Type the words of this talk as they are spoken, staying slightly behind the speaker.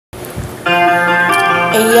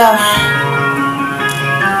Hey yo,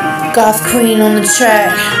 Goth Queen on the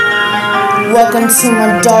track. Welcome to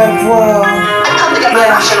my dark world.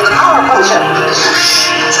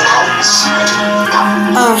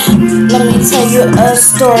 Let me tell you a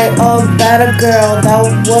story about a girl that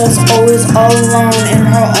was always alone in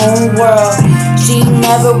her own world. She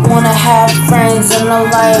never wanna have friends in her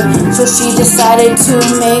life, so she decided to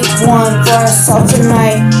make one for herself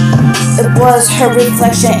tonight. It was her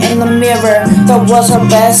reflection in the mirror that was her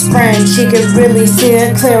best friend. She could really see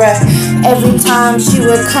it clearer. Every time she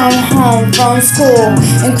would come home from school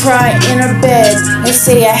and cry in her bed and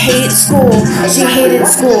say, "I hate school." She hated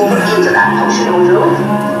school.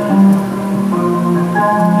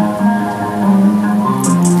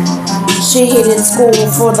 She hated school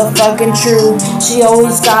for the fucking truth. She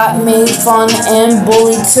always got made fun and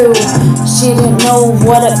bullied too. She didn't know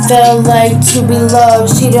what it felt like to be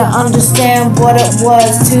loved. She didn't understand what it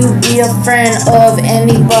was to be a friend of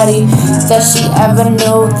anybody that she ever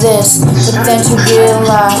knew this. But then she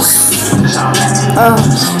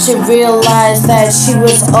realized that she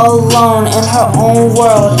was alone in her own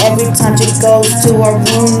world. Every time she goes to her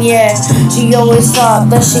room, yeah, she always thought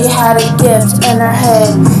that she had a gift in her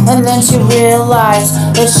head. And then she realized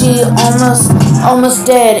that she almost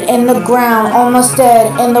dead in the ground, almost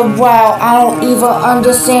dead in the wild. I don't even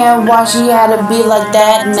understand why she had to be like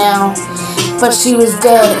that now. But she was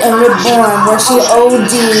dead and reborn when she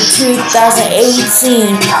OD'd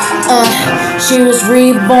 2018. She was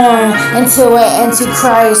reborn into an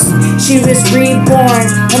Antichrist. She was reborn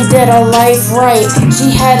and did her life right.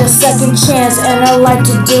 She had a second chance in her life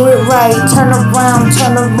to do it right. Turn around,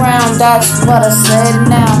 that's what I said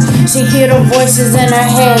now. She hear the voices in her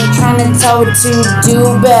head trying to tell her to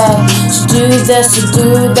do bad, to do this, to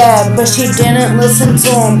do that. But she didn't listen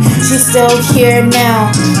to them. She's still here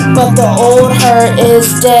now, but the old her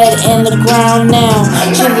is dead in the ground now.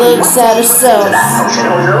 She looks at herself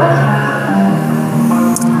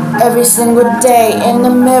every single day in the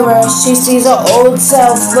mirror. She sees her old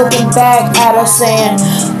self looking back at her saying,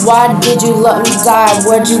 "Why did you let me die?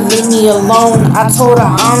 Why'd you leave me alone?" I told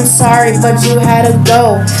her, "I'm sorry, but you had to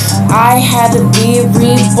go. I had to be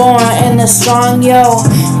reborn in the strong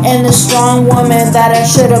in the strong woman that I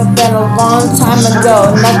should have been a long time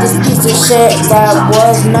ago. Not this piece of shit that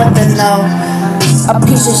was nothing though. A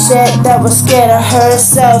piece of shit that was scared of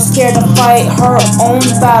herself, scared to fight her own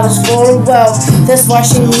battles for her wealth. That's why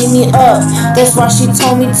she need me up. That's why she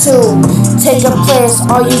told me to take a place.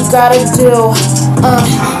 All you gotta do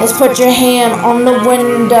is put your hand on the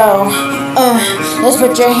window. Let's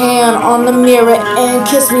put your hand on the mirror and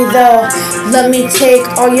kiss me though. Let me take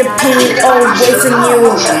all your pain away from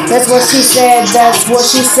you." That's what she said, that's what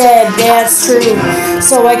she said, that's true.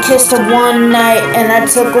 So I kissed her one night and I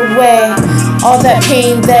took away all that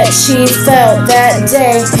pain that she felt that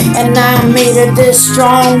day. And now I made her this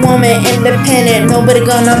strong woman, independent. Nobody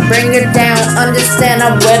gonna bring her down. Understand,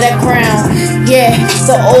 I wear that crown. Yeah,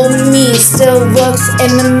 the old me still looks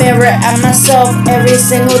in the mirror at myself every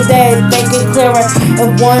single day, thinking clearer.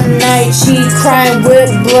 And one night she cried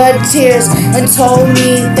with blood tears and told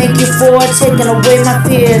me, "Thank you for taking away my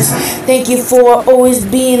fears. Thank you for always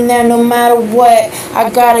being there no matter what. I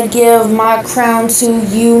gotta give my crown to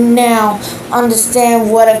you now.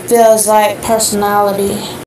 Understand what it feels like, personality."